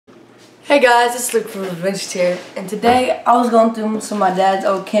Hey guys, it's Luke from Adventures here, and today I was going through some of my dad's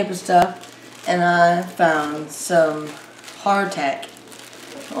old campus stuff, and I found some hardtack.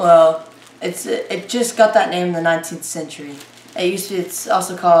 Well, it just got that name in the 19th century. It's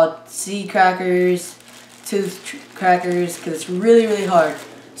also called sea crackers, tooth crackers, because it's really hard,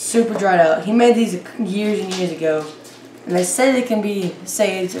 super dried out. He made these years and years ago, and they say they can be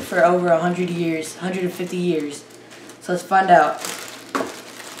saved for over 100 years, 150 years. So let's find out.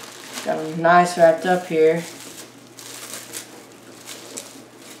 Got them nice wrapped up here.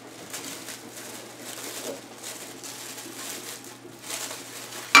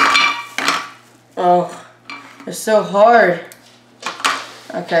 Oh, it's so hard.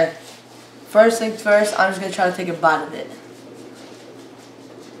 Okay, first things first, I'm just going to try to take a bite of it.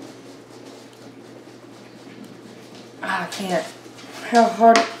 I can't. How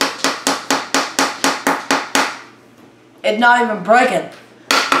hard. It's not even breaking.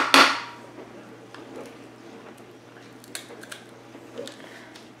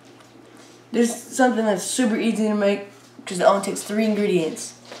 This is something that's super easy to make because it only takes 3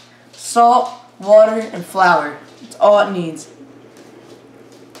 ingredients. Salt, water, and flour. That's all it needs.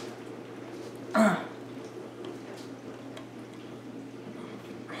 You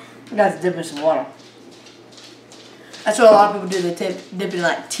guys dip in some water. That's what a lot of people do. They dip in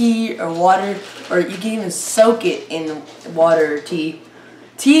like tea or water, or you can even soak it in water or tea.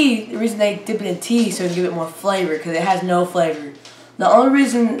 Tea, the reason they dip it in tea is so to give it more flavor, because it has no flavor. The only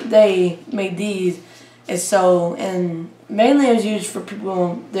reason they made these is so, and mainly it was used for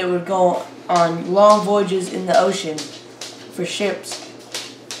people that would go on long voyages in the ocean for ships.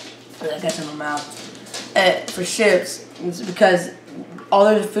 I got some in my mouth. For ships, it's because all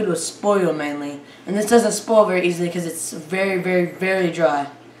their food was spoiled mainly. And this doesn't spoil very easily because it's very dry.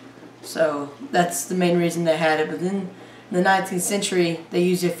 So that's the main reason they had it. But then in the 19th century, they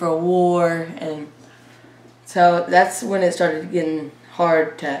used it for a war, and so that's when it started getting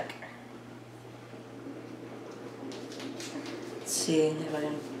hardtack. Let's see if I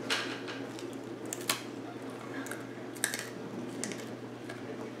can.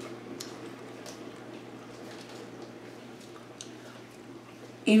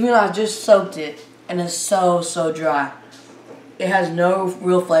 Even though I just soaked it, and it's so dry. It has no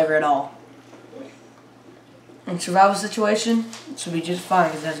real flavor at all. In survival situation, it should be just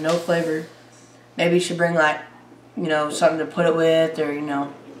fine because it has no flavor. Maybe you should bring like, you know, something to put it with, or you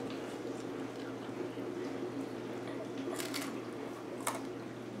know.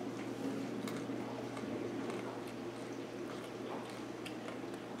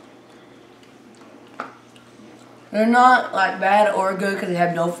 They're not like bad or good because they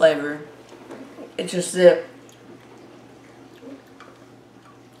have no flavor. It's just that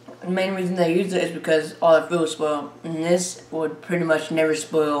the main reason they use it is because all their food was spoiled. And this would pretty much never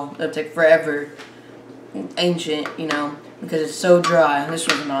spoil. It'll take forever. Ancient, you know, because it's so dry. This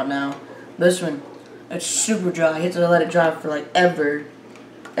one's not now. This one, it's super dry. You have to let it dry for like ever.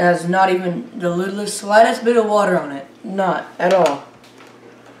 It has not even the littlest, slightest bit of water on it. Not at all.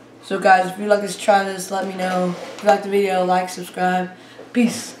 So guys, if you'd like us to try this, let me know. If you like the video, like, subscribe.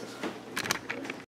 Peace.